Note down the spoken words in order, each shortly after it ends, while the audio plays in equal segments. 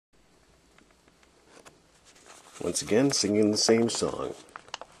Once again, singing the same song.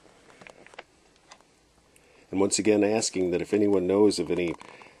 And once again, asking that if anyone knows of any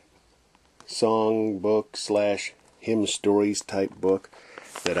song book / hymn stories type book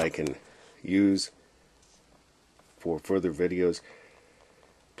that I can use for further videos,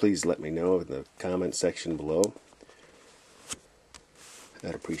 please let me know in the comment section below.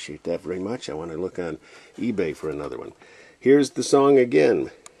 I'd appreciate that very much. I want to look on eBay for another one. Here's the song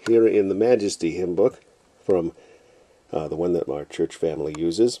again, here in the Majesty hymn book from the one that our church family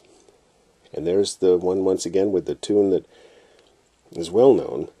uses. And there's the one once again with the tune that is well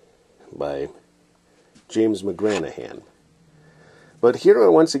known by James McGranahan. But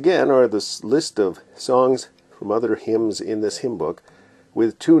here once again are this list of songs from other hymns in this hymn book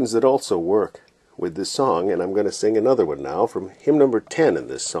with tunes that also work with this song, and I'm going to sing another one now from hymn number 10 in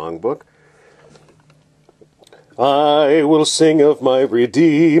this songbook. I will sing of my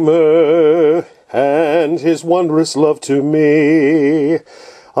Redeemer and his wondrous love to me.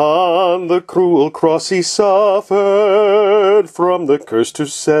 On the cruel cross he suffered, from the curse to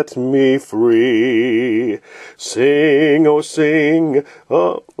set me free. Sing, oh sing,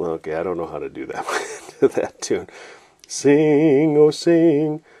 oh, okay, I don't know how to do that, that tune. Sing, oh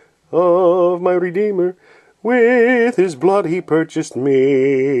sing, of my Redeemer, with his blood he purchased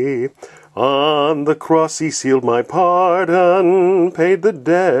me. On the cross he sealed my pardon, paid the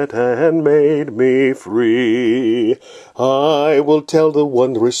debt and made me free. I will tell the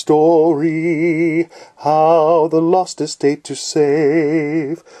wondrous story, how the lost estate to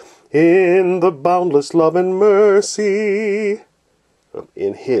save. In the boundless love and mercy,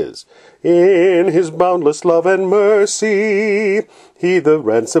 in his boundless love and mercy, he the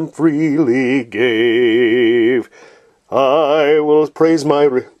ransom freely gave. I will praise my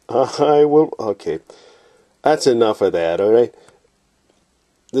okay, that's enough of that, alright?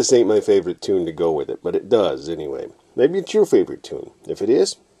 This ain't my favorite tune to go with it, but it does anyway. Maybe it's your favorite tune. If it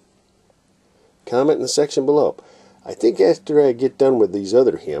is, comment in the section below. I think after I get done with these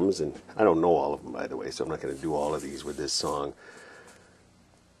other hymns, and I don't know all of them by the way, so I'm not going to do all of these with this song.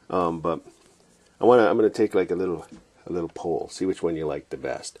 But I'm going to take like a little poll, see which one you like the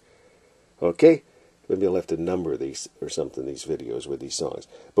best. Okay? Maybe I'll have to number these or something, these videos with these songs.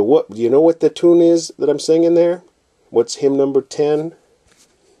 But what, do you know what the tune is that I'm singing there? What's hymn number 10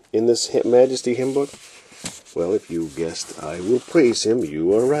 in this Majesty hymn book? Well, if you guessed I will praise him,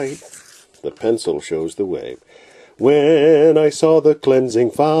 you are right. The pencil shows the way. When I saw the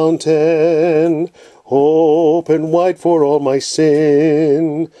cleansing fountain open wide for all my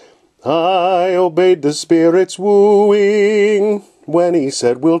sin, I obeyed the Spirit's wooing when he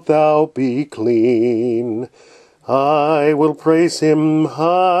said, wilt thou be clean? I will praise him,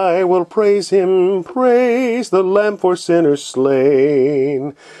 praise the Lamb for sinners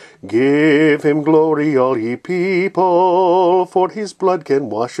slain. Give him glory, all ye people, for his blood can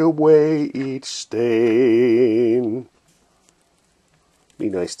wash away each stain. Be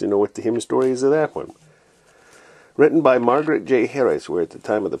nice to know what the hymn story is of that one. Written by Margaret J. Harris, where at the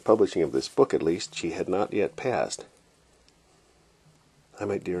time of the publishing of this book, at least, she had not yet passed. I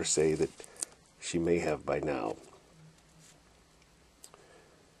might dare say that she may have by now.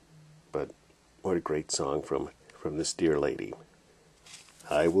 But what a great song from this dear lady.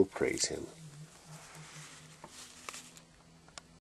 I will praise him.